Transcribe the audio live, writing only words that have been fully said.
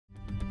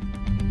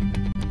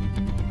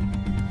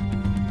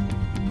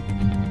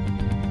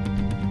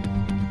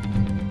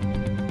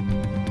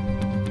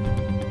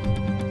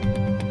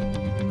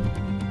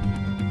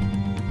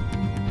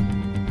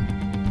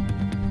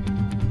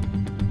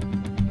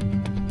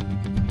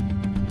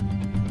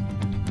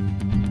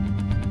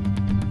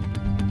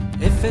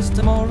if it's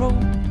tomorrow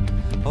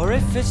or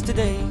if it's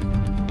today.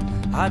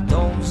 I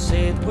don't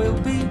say it will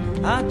be,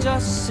 I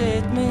just say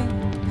it may.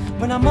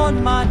 When I'm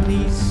on my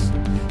knees,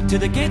 to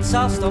the gates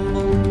I'll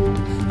stumble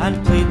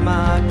and plead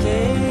my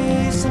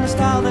case in a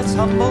style that's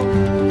humble.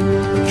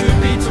 It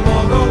could be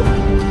tomorrow,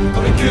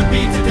 or it could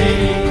be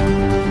today,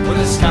 when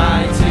the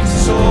sky takes a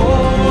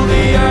soul,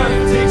 the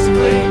earth takes a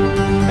blame.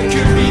 It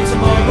could be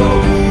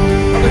tomorrow,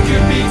 or it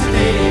could be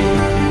today,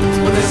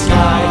 when the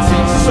sky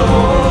takes a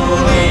soul,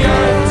 the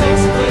earth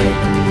takes a blame.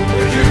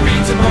 It could be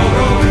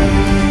tomorrow,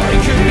 or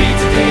it could be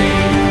today,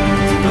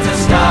 when the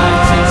sky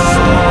takes a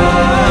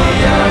soul, the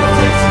earth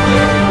takes a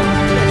blame.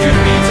 It could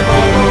be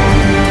tomorrow,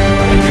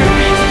 or it could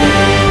be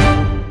today.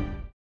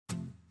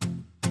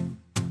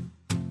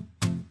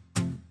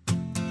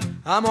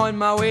 I'm on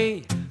my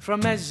way from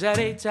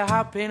misery to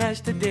happiness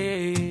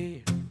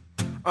today.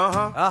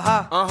 I'm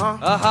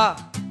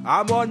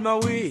on my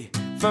way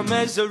from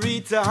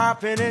misery to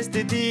happiness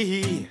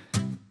today.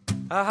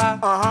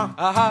 I'm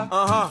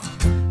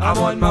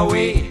on my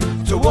way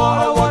to what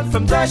I want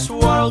from this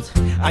world,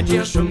 and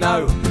years from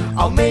now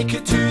I'll make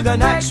it to the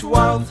next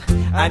world.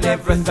 And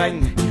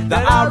everything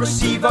that I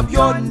receive up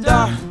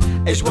yonder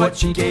is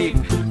what you gave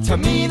to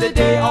me the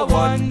day I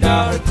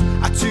wandered.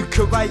 I took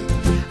a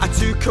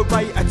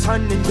right a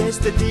turn in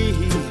yesterday.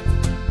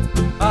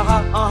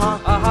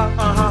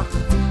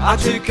 I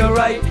took a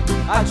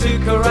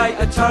right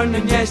a turn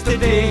in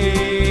yesterday.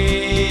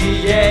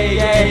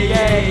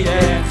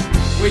 Yeah.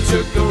 We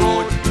took the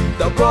road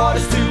that brought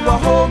us to our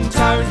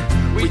hometown.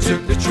 We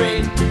took the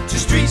train to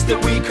streets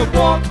that we could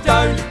walk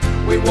down.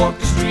 We walked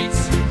the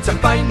streets to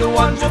find the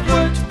ones we've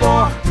looked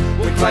for.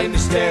 We climbed the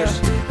stairs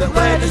that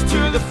led us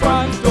to the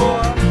front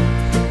door.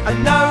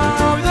 And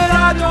now that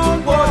I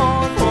don't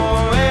want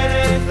for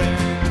anything,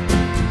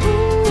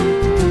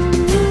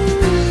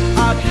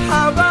 I'd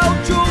have out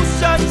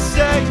Jules and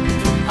say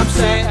I'm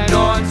sitting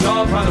on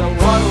top of the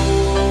world.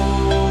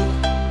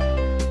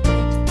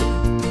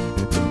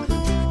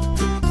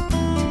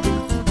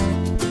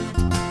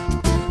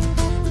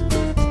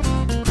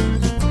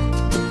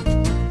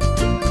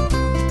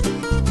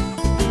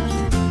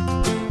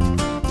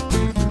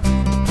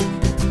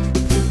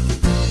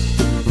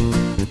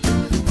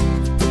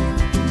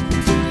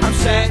 I'm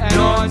sitting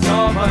on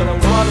top of the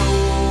world.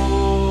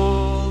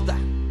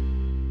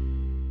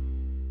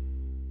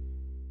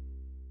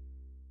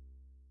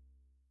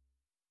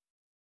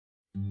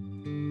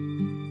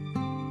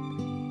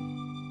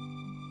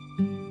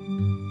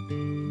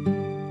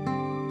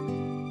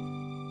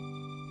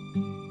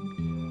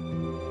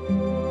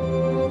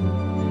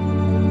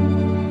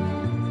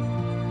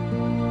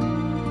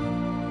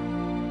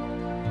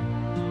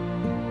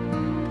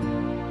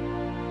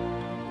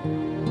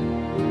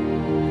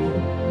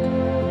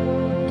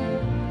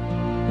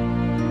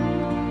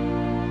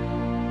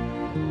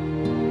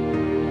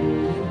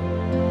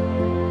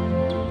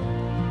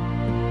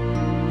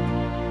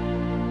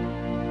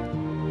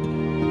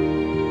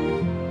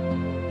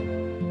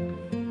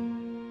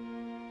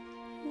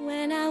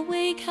 When I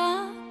wake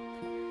up,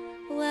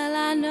 well,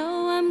 I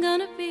know I'm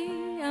gonna be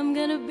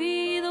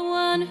the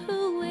one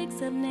who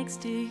wakes up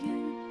next to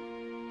you.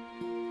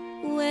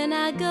 When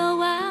I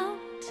go out,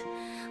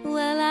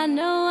 well, I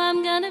know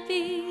I'm gonna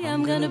be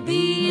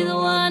the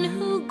one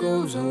who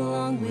goes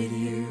along with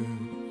you.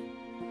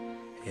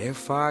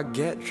 if I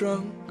get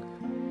drunk,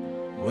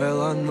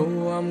 well, I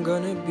know I'm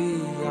gonna be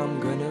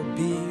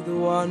the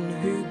one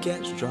who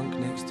gets drunk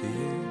next to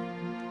you.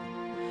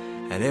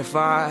 And if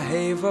I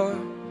haver,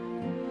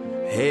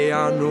 hey,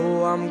 I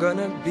know I'm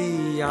gonna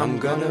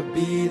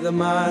be the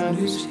man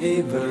who's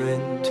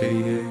havering to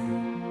you.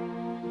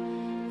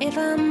 If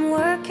I'm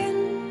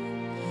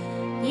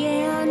working,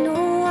 yeah, I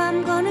know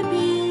I'm gonna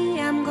be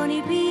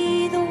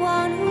the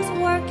one who's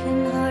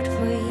working hard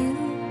for you.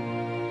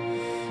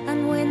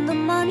 And when the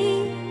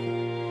money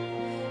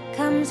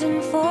comes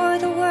in for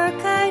the work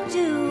I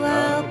do,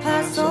 I'll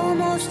pass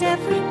almost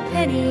every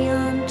penny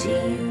on to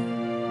you.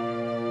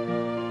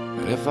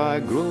 And if I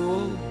grow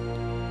old,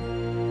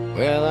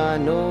 well, I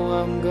know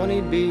I'm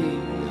gonna be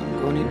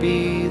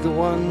the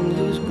one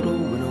who's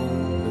growing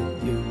old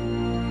with you.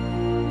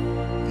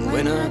 And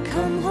when I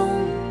come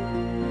home,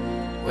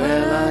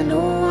 well, I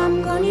know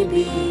I'm gonna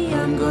be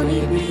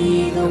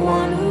the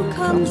one who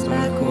comes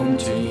back home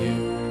to you.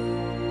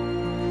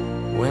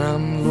 When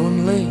I'm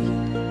lonely,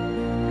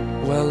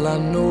 well, I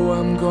know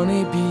I'm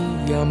gonna be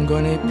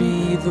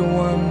the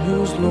one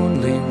who's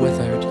lonely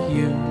without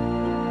you.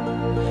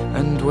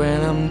 And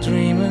when I'm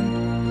dreaming,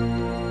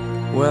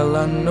 well,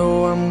 I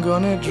know I'm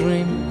gonna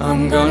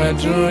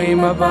dream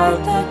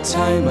about that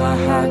time I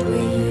had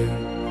with you.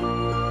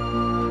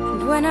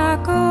 And when I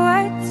go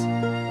out,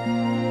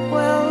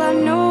 well, I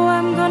know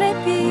I'm gonna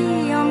be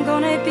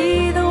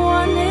the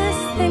one who's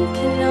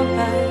thinking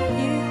about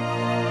you.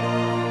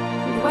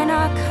 And when I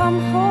come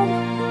home,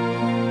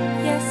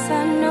 yes, I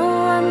know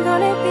I'm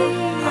gonna be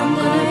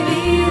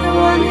the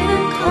one who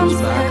comes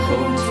back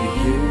home to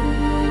you.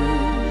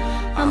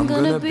 I'm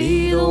gonna be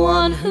the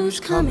one who's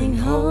coming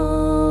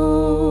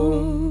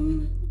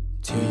home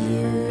to you.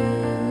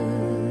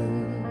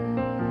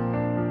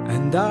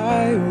 And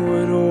I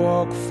would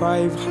walk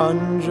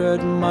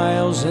 500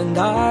 miles, and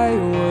I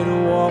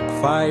would walk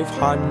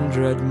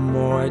 500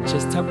 more,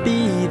 just to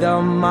be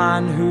the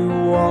man who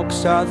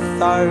walks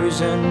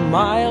 1,000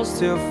 miles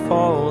to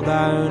fall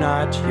down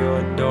at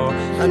your door.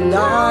 And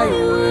I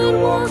would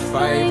walk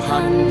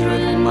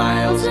 500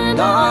 miles, and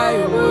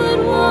I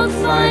would walk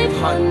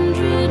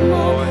 500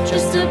 more,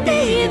 just to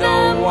be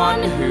the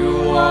one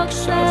who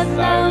walks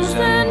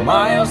 1,000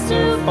 miles to